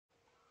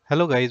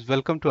Hello guys,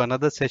 welcome to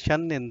another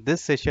session. In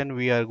this session,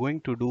 we are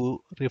going to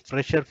do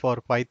refresher for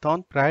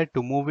Python prior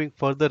to moving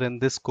further in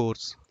this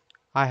course.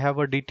 I have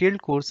a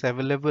detailed course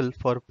available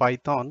for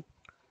Python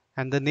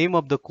and the name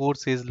of the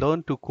course is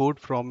Learn to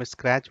Code from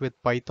Scratch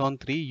with Python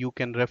 3. You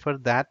can refer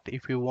that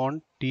if you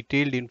want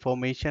detailed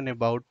information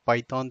about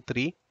Python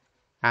 3.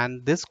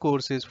 And this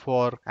course is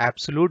for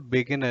absolute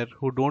beginner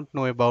who don't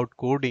know about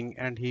coding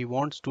and he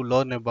wants to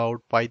learn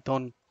about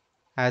Python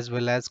as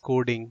well as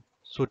coding.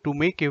 So to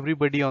make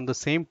everybody on the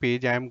same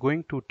page, I am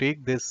going to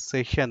take this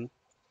session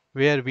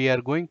where we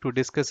are going to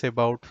discuss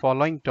about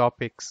following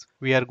topics.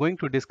 We are going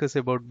to discuss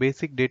about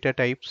basic data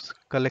types,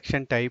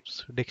 collection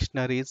types,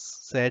 dictionaries,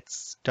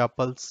 sets,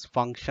 tuples,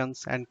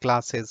 functions, and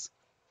classes.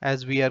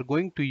 As we are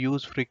going to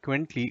use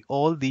frequently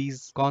all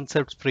these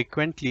concepts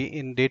frequently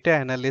in data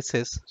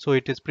analysis, so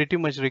it is pretty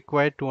much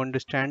required to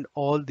understand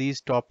all these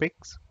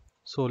topics.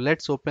 So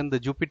let's open the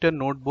Jupyter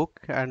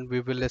Notebook and we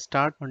will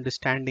start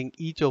understanding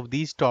each of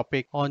these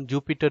topics on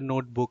Jupyter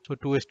Notebook. So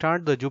to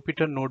start the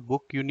Jupyter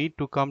Notebook, you need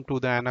to come to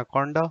the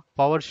Anaconda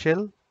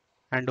PowerShell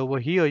and over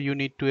here you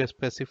need to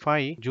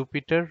specify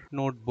Jupyter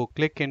Notebook.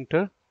 Click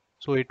enter.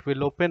 So it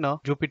will open a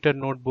Jupyter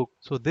Notebook.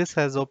 So this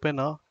has opened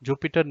a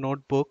Jupyter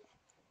Notebook.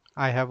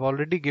 I have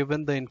already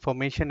given the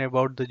information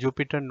about the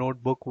Jupyter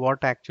Notebook,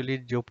 what actually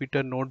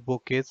Jupyter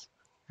Notebook is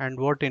and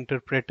what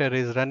interpreter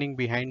is running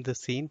behind the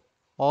scene.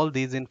 All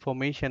these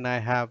information I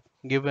have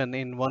given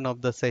in one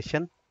of the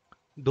session.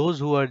 Those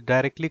who are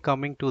directly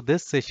coming to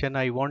this session,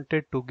 I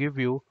wanted to give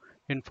you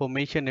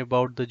information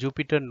about the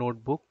Jupyter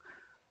Notebook.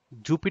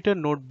 Jupyter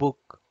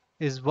Notebook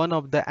is one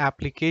of the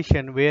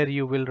application where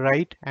you will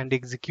write and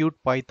execute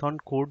Python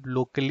code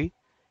locally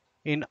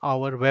in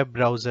our web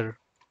browser.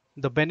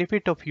 The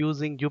benefit of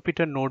using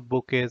Jupyter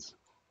Notebook is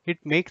it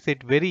makes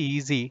it very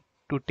easy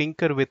to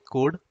tinker with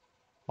code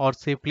or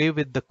say play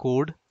with the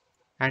code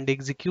and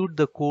execute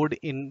the code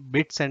in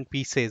bits and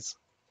pieces.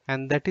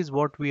 And that is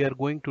what we are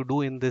going to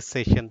do in this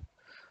session.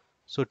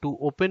 So to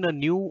open a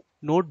new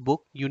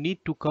notebook, you need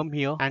to come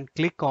here and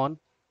click on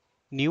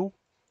New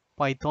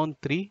Python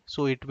 3.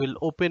 So it will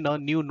open a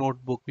new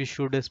notebook. We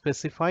should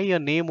specify a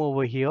name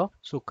over here.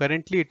 So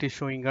currently it is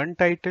showing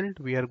untitled.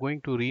 We are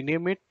going to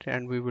rename it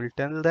and we will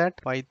tell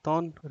that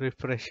Python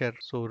refresher.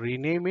 So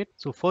rename it.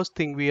 So first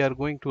thing we are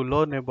going to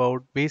learn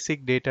about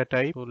basic data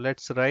type. So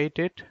let's write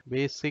it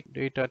basic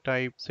data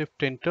type,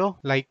 shift enter.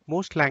 Like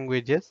most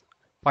languages,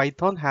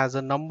 Python has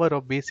a number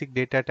of basic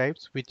data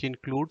types which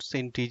includes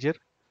integer,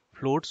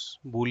 floats,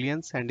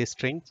 booleans and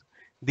strings.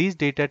 These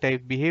data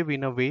types behave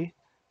in a way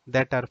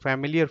that are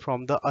familiar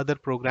from the other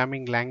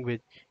programming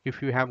language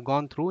if you have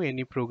gone through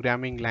any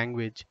programming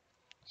language.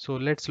 So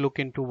let's look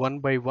into one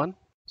by one.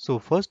 So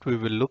first we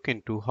will look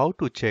into how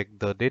to check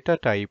the data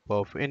type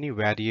of any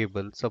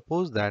variable.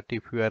 Suppose that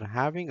if you are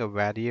having a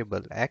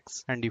variable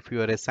x and if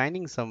you are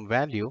assigning some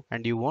value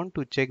and you want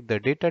to check the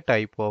data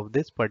type of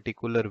this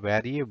particular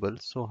variable,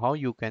 so how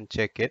you can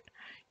check it?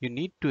 You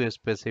need to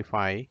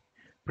specify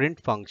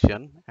print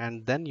function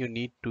and then you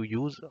need to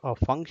use a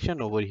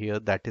function over here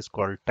that is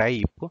called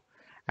type,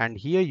 and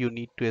here you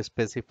need to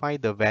specify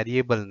the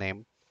variable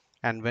name,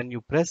 and when you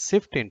press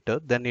shift enter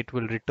then it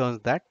will return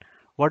that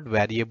what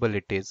variable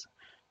it is.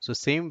 So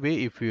same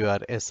way if you are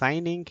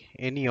assigning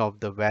any of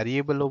the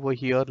variable over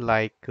here,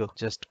 like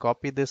just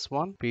copy this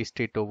one, paste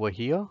it over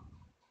here.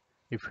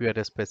 If you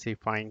are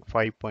specifying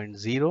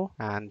 5.0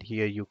 and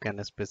here you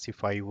can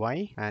specify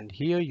y and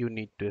here you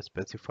need to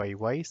specify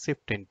y,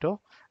 shift enter,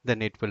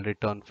 then it will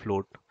return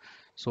float.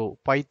 So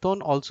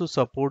Python also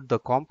support the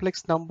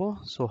complex number.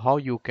 So how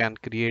you can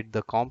create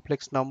the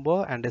complex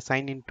number and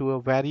assign into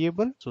a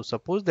variable. So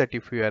suppose that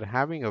if you are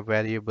having a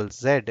variable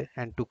z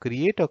and to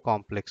create a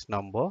complex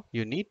number,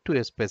 you need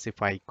to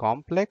specify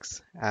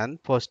complex, and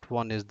first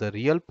one is the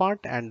real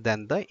part and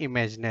then the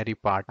imaginary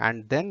part,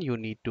 and then you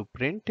need to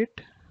print it.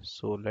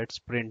 So let's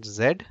print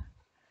z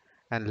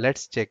and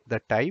let's check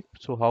the type.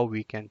 So how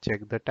we can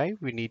check the type?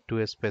 We need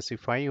to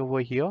specify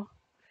over here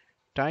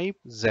type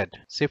z,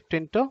 shift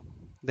enter,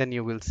 then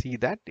you will see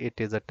that it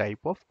is a type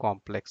of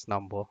complex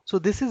number. So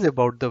this is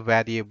about the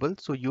variable.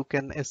 So you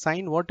can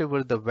assign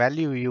whatever the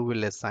value you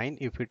will assign.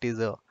 If it is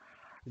a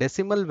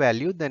decimal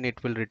value then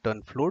it will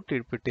return float.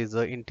 If it is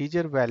an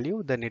integer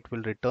value then it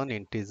will return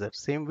integer.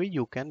 Same way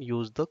you can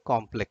use the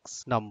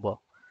complex number.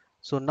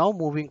 So now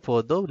moving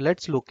further,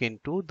 let's look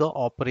into the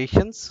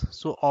operations.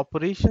 So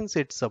operations,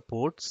 it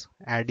supports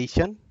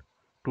addition.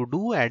 To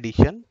do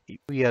addition,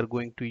 we are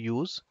going to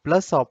use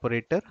plus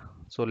operator.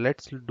 So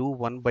let's do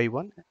one by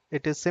one.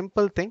 It is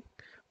simple thing,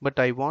 but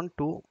I want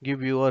to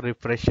give you a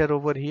refresher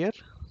over here.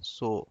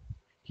 So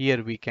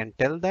here we can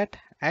tell that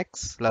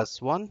x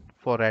plus 1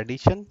 for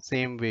addition.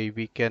 Same way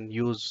we can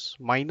use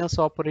minus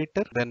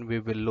operator. Then we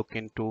will look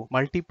into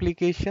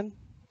multiplication.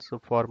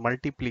 So for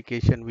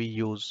multiplication we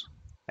use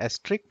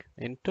asterisk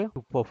enter.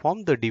 To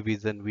perform the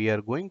division we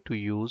are going to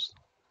use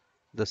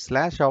the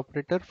slash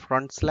operator,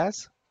 front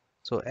slash.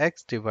 So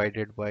x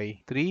divided by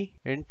 3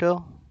 enter.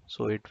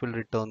 So it will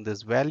return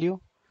this value.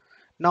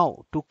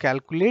 Now to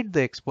calculate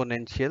the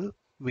exponential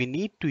we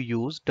need to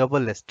use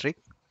double asterisk.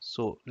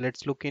 So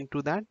let's look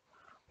into that.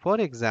 For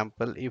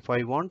example, if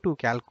I want to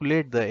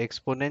calculate the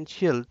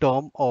exponential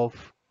term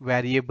of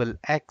variable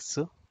x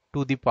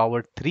to the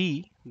power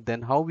 3,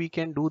 then how we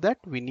can do that?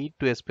 We need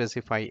to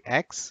specify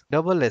x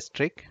double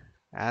asterisk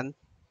and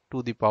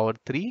to the power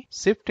 3,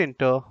 shift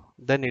enter,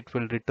 then it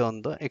will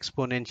return the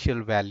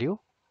exponential value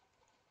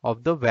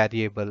of the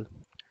variable.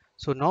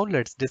 So now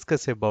let's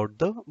discuss about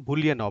the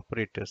boolean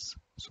operators.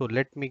 So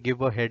let me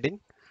give a heading.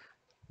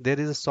 There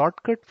is a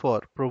shortcut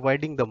for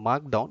providing the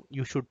markdown.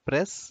 You should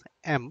press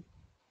M,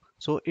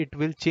 so it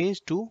will change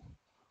to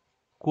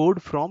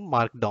code from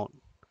markdown.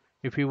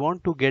 If you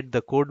want to get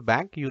the code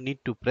back, you need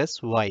to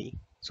press Y.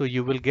 So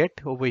you will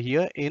get over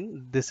here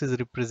in this is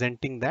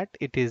representing that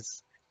it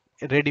is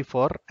ready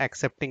for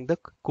accepting the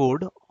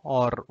code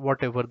or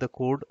whatever the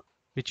code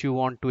which you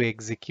want to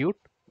execute.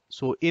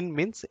 So in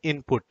means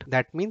input.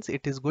 That means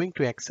it is going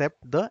to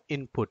accept the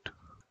input.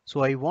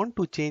 So I want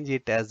to change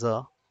it as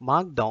a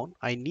markdown.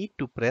 I need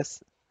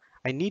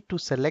to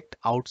select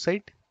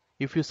outside.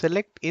 If you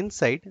select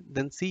inside,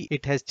 then see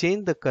it has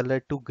changed the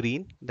color to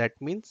green. That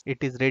means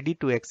it is ready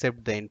to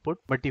accept the input.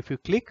 But if you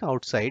click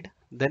outside,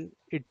 then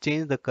it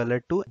changed the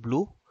color to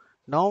blue.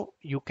 Now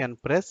you can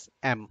press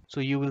M.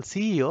 So you will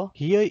see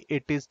here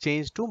it is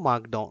changed to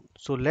markdown.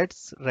 So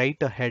let's write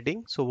a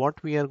heading. So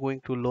what we are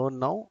going to learn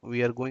now,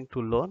 we are going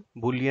to learn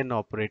Boolean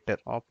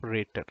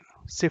operator,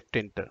 shift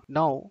enter.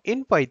 Now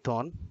in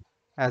Python,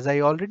 as I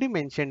already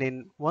mentioned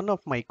in one of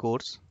my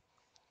course,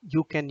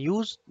 you can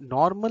use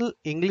normal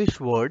English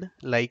word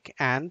like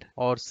and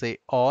or say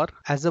or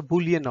as a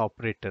Boolean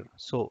operator.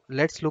 So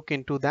let's look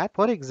into that.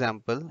 For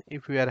example,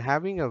 if we are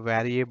having a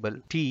variable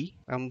t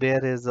and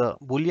there is a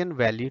Boolean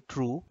value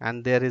true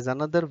and there is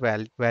another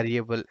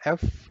variable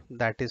f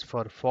that is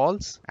for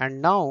false,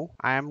 and now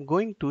I am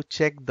going to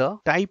check the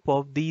type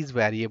of these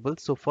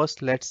variables. So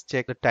first let's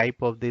check the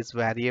type of this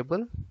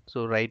variable.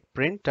 So write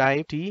print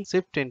type t,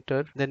 shift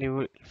enter, then you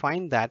will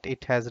find that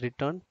it has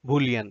returned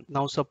Boolean.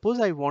 Now suppose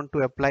I want to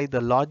apply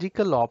the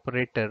logical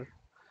operator.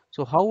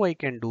 So how I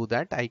can do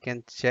that? I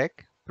can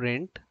check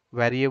print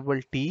variable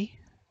t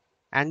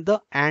and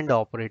the AND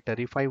operator.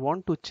 If I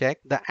want to check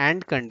the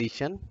AND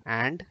condition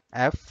and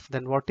f,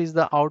 then what is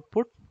the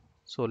output?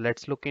 So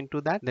let's look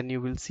into that. Then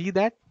you will see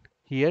that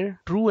here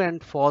true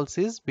and false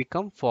is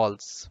become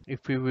false.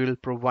 If we will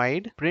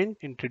provide print,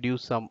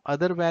 introduce some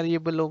other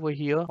variable over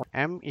here,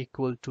 m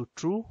equal to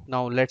true.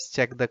 Now let's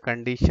check the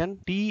condition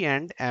t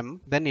and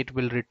m, then it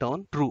will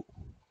return true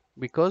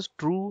because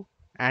true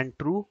and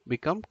true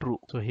become true.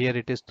 So here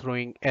it is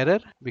throwing error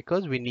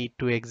because we need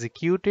to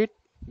execute it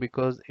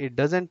because it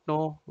doesn't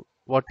know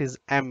what is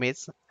m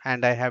is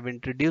and I have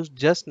introduced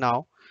just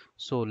now.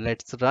 So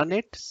let's run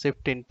it,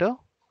 shift enter.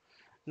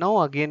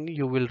 Now again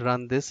you will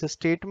run this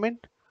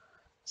statement.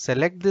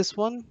 Select this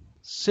one,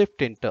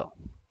 shift enter,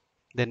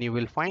 then you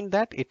will find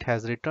that it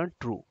has returned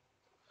true.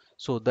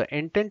 So the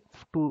intent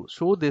to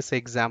show this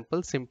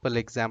example, simple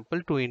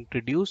example, to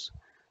introduce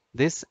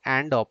this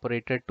AND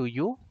operator to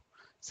you.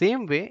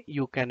 Same way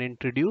you can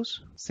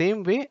introduce,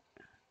 same way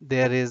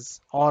there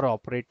is OR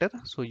operator.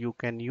 So you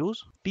can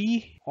use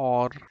T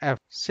or F,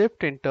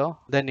 shift enter,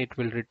 then it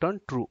will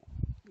return true.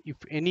 If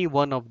any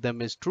one of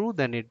them is true,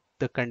 then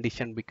the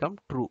condition become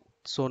true.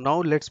 So now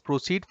let's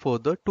proceed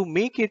further to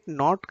make it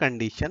not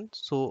condition.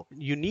 So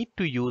you need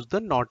to use the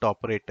not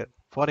operator.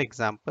 For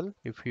example,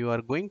 if you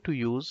are going to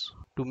use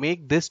to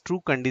make this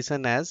true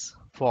condition as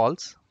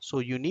false, so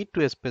you need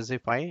to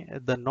specify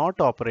the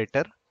not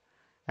operator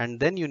and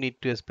then you need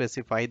to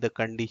specify the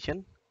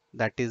condition,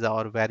 that is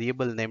our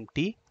variable name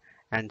t,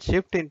 and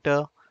shift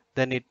enter,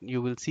 then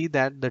you will see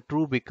that the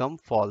true become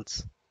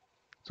false.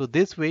 So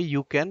this way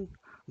you can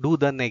do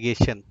the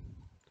negation.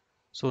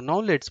 So now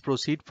let's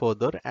proceed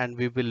further and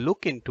we will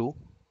look into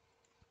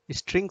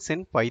strings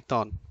in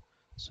Python.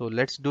 So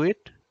let's do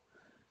it.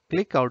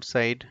 Click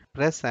outside,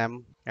 press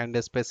M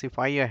and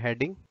specify a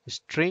heading,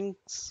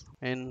 strings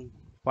in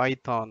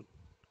Python,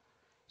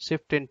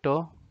 shift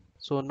enter.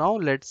 So now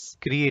let's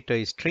create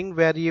a string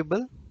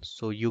variable.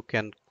 So you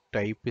can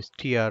type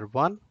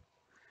str1,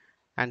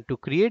 and to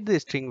create the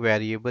string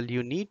variable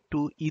you need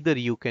to either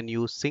you can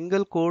use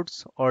single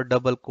quotes or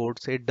double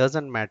quotes, it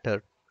doesn't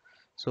matter.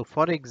 So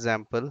for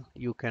example,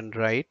 you can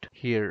write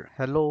here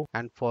hello,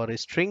 and for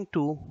string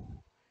 2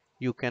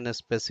 you can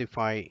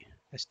specify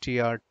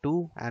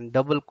str2 and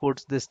double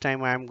quotes. This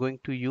time I am going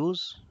to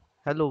use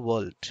hello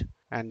world,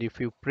 and if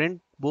you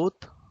print both,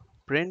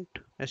 print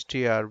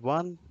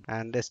str1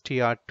 and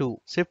str2,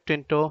 shift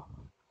enter,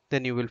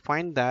 then you will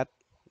find that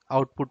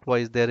output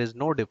wise there is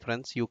no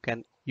difference. You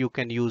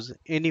can use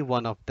any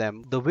one of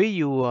them. The way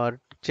you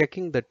are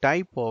checking the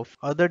type of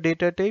other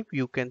data type,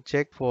 you can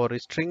check for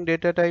string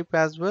data type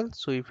as well.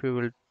 So if you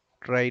will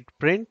write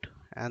print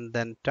and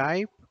then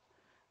type,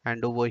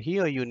 and over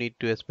here you need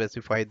to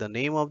specify the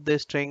name of the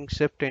string,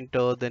 shift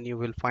enter, then you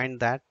will find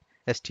that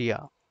str.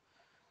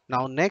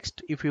 Now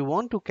next, if you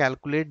want to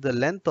calculate the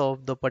length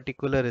of the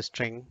particular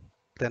string,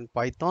 then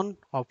Python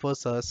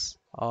offers us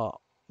a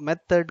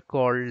method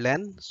called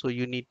len. So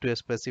you need to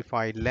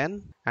specify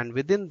len, and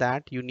within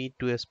that you need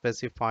to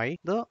specify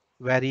the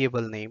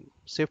variable name.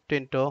 Shift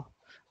enter,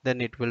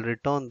 then it will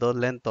return the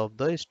length of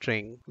the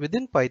string.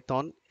 Within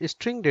Python,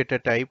 string data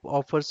type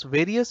offers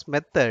various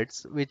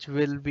methods which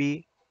will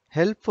be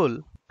helpful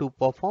to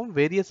perform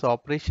various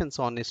operations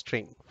on a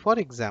string. For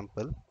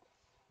example,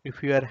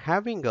 if you are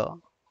having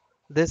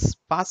this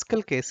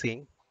Pascal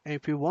casing, and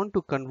if you want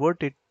to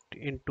convert it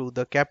into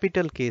the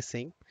capital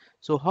casing,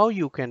 so how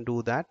you can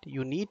do that?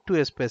 You need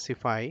to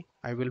specify,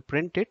 I will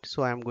print it,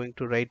 so I am going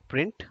to write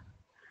print,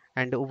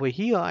 and over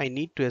here I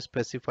need to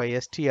specify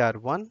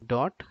str1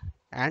 dot,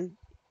 and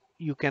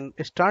you can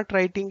start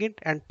writing it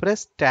and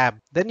press tab.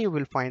 Then you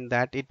will find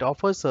that it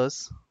offers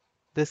us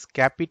this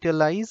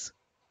capitalize,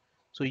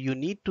 so you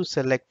need to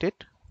select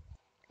it.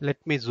 Let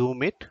me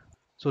zoom it.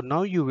 So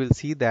now you will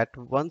see that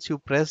once you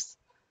press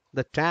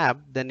the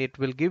tab, then it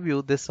will give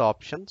you this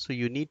option. So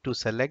you need to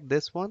select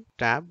this one,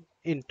 tab,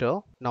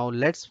 enter. Now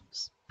let's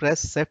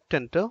press shift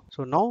enter.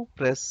 So now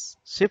press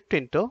shift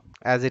enter,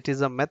 as it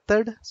is a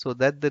method, so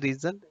that the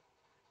reason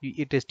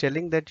it is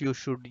telling that you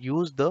should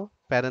use the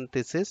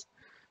parenthesis.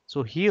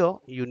 So here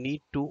you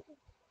need to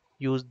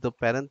use the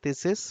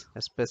parenthesis,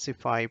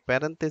 specify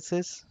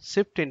parenthesis,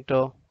 shift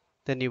enter,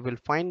 then you will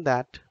find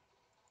that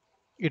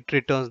it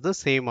returns the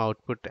same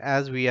output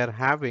as we are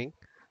having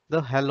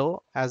the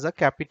hello as a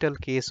capital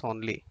case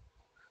only.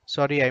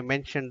 Sorry, I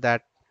mentioned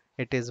that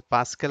it is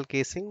Pascal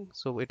casing,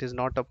 so it is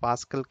not a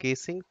Pascal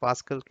casing.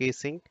 Pascal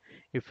casing,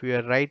 if we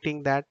are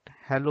writing that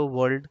hello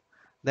world,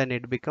 then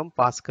it become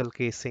Pascal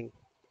casing.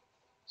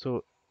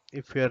 So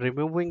if we are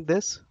removing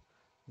this,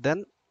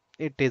 then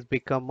it is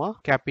become a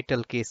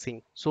capital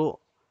casing. So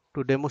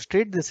to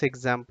demonstrate this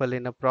example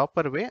in a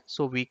proper way,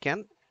 so we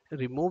can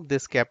remove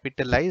this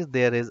capitalize.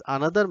 There is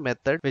another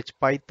method which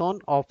Python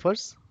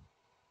offers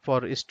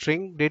for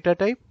string data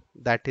type,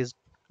 that is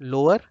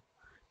lower.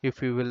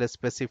 If we will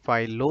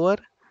specify lower,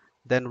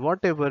 then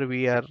whatever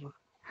we are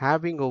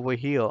having over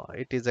here,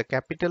 it is a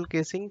capital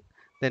casing,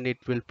 then it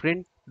will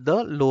print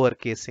the lower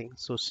casing.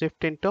 So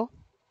shift enter,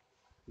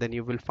 then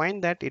you will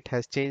find that it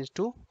has changed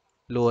to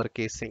lower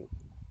casing.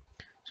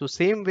 So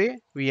same way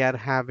we are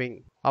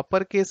having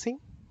upper casing,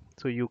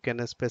 so you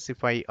can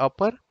specify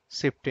upper,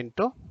 shift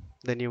enter,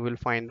 then you will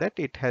find that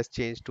it has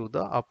changed to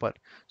the upper.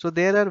 So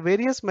there are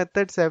various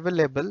methods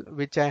available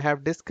which I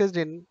have discussed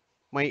in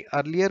my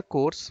earlier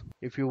course.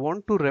 If you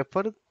want to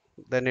refer,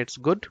 then it's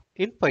good.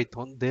 In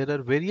Python there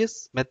are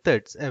various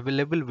methods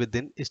available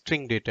within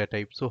string data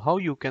type. So how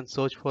you can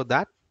search for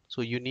that?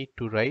 So you need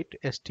to write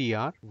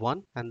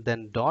str1 and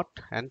then dot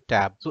and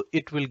tab. So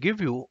it will give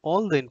you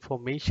all the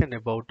information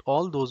about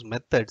all those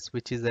methods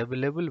which is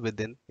available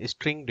within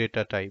string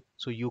data type.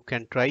 So you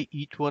can try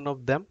each one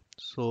of them.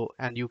 So,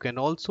 and you can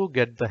also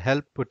get the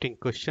help putting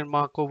question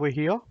mark over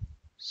here,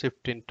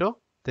 shift enter.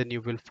 Then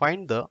you will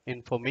find the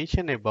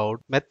information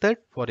about method.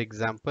 For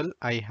example,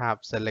 I have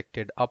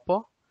selected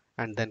upper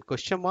and then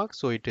question mark.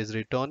 So it is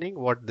returning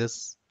what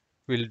this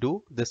will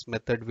do. This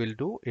method will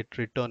do, it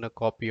return a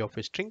copy of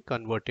a string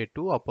converted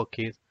to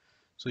uppercase.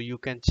 So you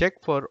can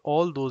check for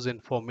all those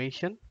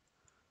information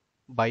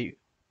by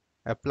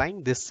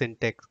applying this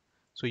syntax.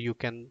 So you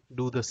can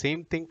do the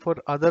same thing for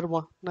other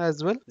one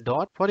as well.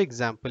 Dot, for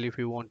example, if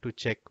you want to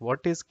check what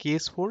is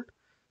case hold,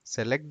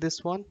 select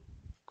this one,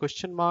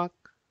 question mark,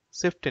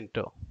 shift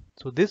enter.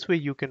 So this way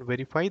you can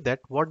verify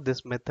that what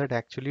this method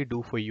actually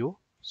do for you.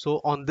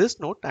 So on this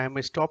note, I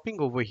am stopping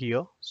over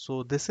here.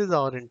 So this is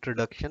our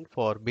introduction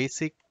for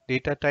basic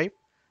data type.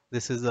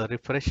 This is a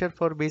refresher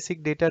for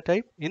basic data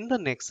type. In the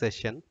next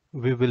session,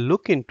 we will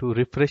look into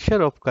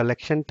refresher of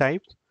collection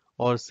types,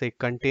 or say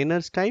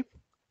containers type.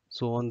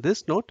 So on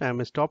this note, I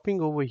am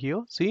stopping over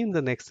here. See you in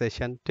the next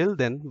session. Till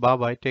then, bye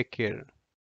bye. Take care.